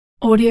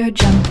Audio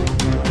Jungle.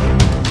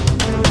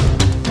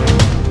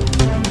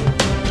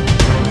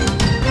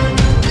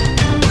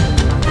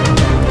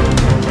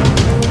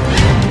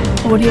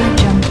 Audio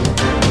Jungle.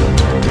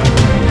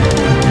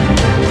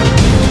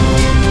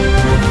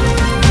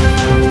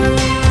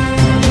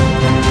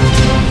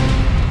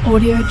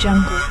 Audio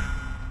Jungle.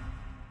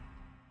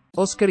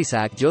 Oscar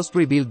Isaac just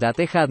revealed that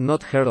he had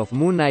not heard of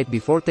Moon Knight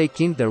before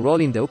taking the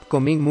role in the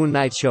upcoming Moon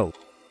Knight show.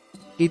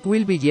 It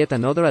will be yet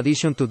another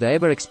addition to the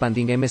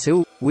ever-expanding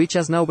MCU, which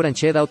has now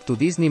branched out to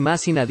Disney+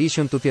 in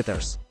addition to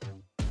theaters.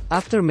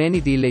 After many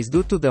delays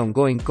due to the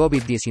ongoing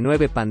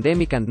COVID-19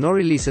 pandemic and no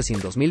releases in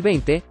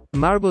 2020,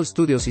 Marvel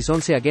Studios is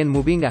once again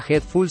moving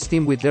ahead full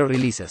steam with their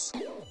releases.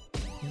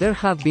 There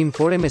have been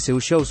 4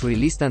 MCU shows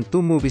released and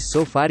 2 movies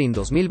so far in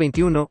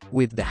 2021,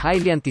 with the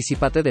highly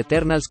anticipated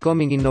Eternals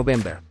coming in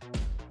November.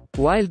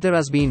 While there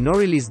has been no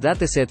release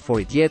date set for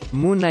it yet,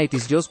 Moon Knight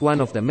is just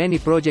one of the many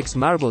projects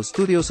Marvel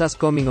Studios has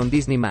coming on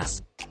Disney+.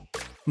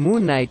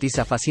 Moon Knight is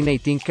a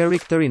fascinating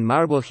character in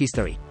Marvel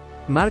history.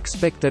 Mark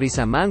Spector is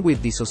a man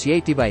with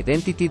dissociative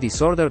identity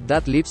disorder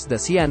that leaves the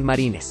sea and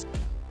marines.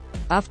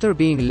 After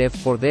being left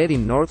for dead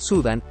in North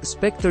Sudan,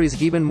 Spector is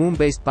given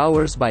moon-based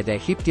powers by the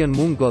Egyptian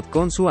moon god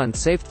Khonsu and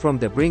saved from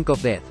the brink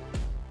of death.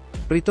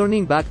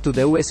 Returning back to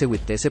the US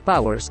with these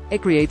powers, he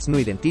creates new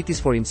identities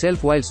for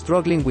himself while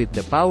struggling with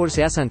the powers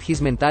he has and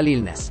his mental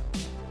illness.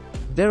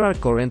 There are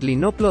currently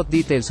no plot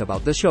details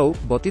about the show,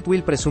 but it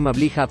will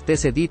presumably have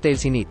these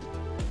details in it.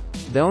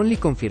 The only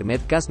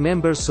confirmed cast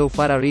members so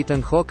far are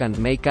Ethan Hawke and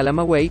May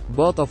Calamaway,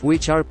 both of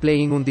which are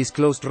playing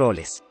undisclosed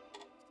roles.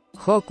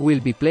 Hawke will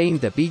be playing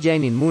the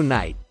villain in Moon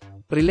Knight.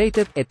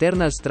 Related,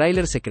 Eternals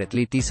trailer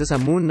secretly teases a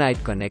Moon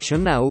Knight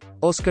connection now.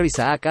 Oscar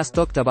Isaac has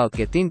talked about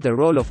getting the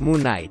role of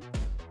Moon Knight.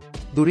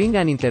 During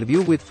an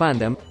interview with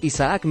Fandom,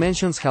 Isaac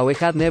mentions how he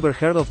had never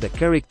heard of the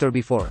character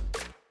before.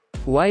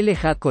 While he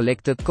had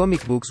collected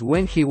comic books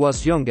when he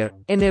was younger,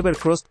 he never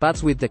crossed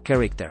paths with the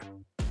character.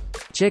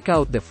 Check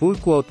out the full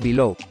quote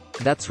below.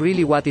 That's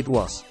really what it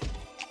was.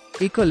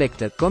 I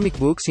collected comic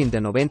books in the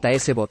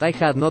 90s but I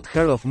had not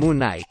heard of Moon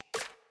Knight.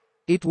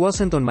 It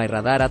wasn't on my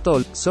radar at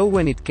all, so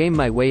when it came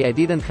my way I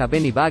didn't have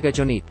any baggage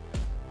on it.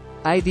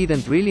 I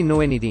didn't really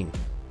know anything.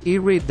 I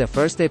read the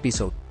first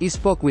episode, I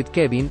spoke with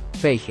Kevin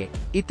Feige,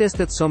 I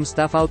tested some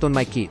stuff out on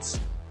my kids.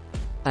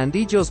 And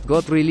I just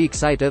got really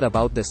excited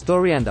about the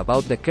story and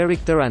about the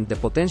character and the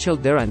potential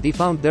there, and I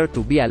found there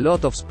to be a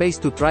lot of space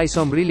to try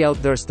some really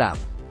out there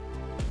stuff.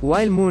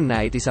 While Moon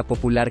Knight is a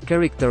popular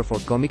character for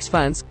comics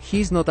fans, he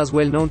is not as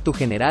well known to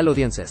general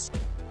audiences.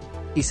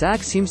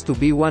 Isaac seems to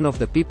be one of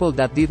the people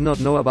that did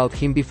not know about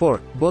him before,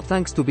 but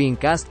thanks to being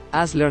cast,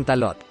 has learned a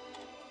lot.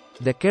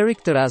 The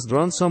character has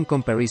drawn some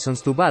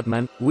comparisons to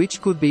Batman, which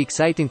could be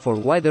exciting for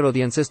wider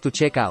audiences to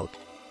check out.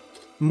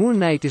 Moon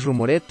Knight is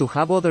rumored to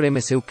have other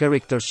MCU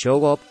characters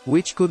show up,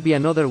 which could be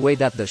another way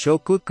that the show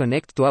could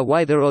connect to a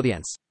wider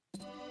audience.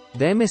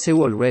 The MCU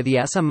already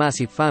has a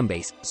massive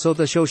fanbase, so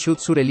the show should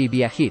surely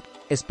be a hit,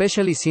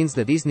 especially since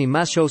the Disney+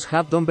 shows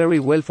have done very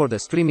well for the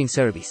streaming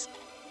service.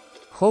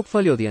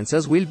 Hopefully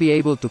audiences will be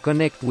able to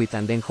connect with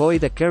and enjoy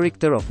the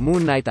character of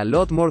Moon Knight a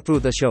lot more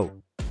through the show.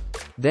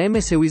 The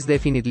MCU is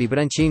definitely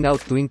branching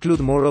out to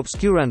include more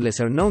obscure and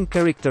lesser-known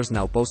characters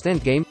now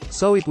post-Endgame,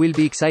 so it will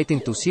be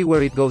exciting to see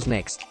where it goes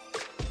next.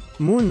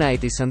 Moon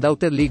Knight is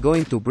undoubtedly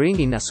going to bring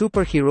in a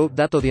superhero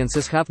that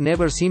audiences have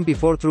never seen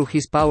before through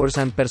his powers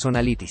and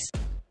personalities.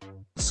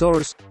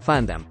 Source: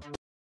 Fandom.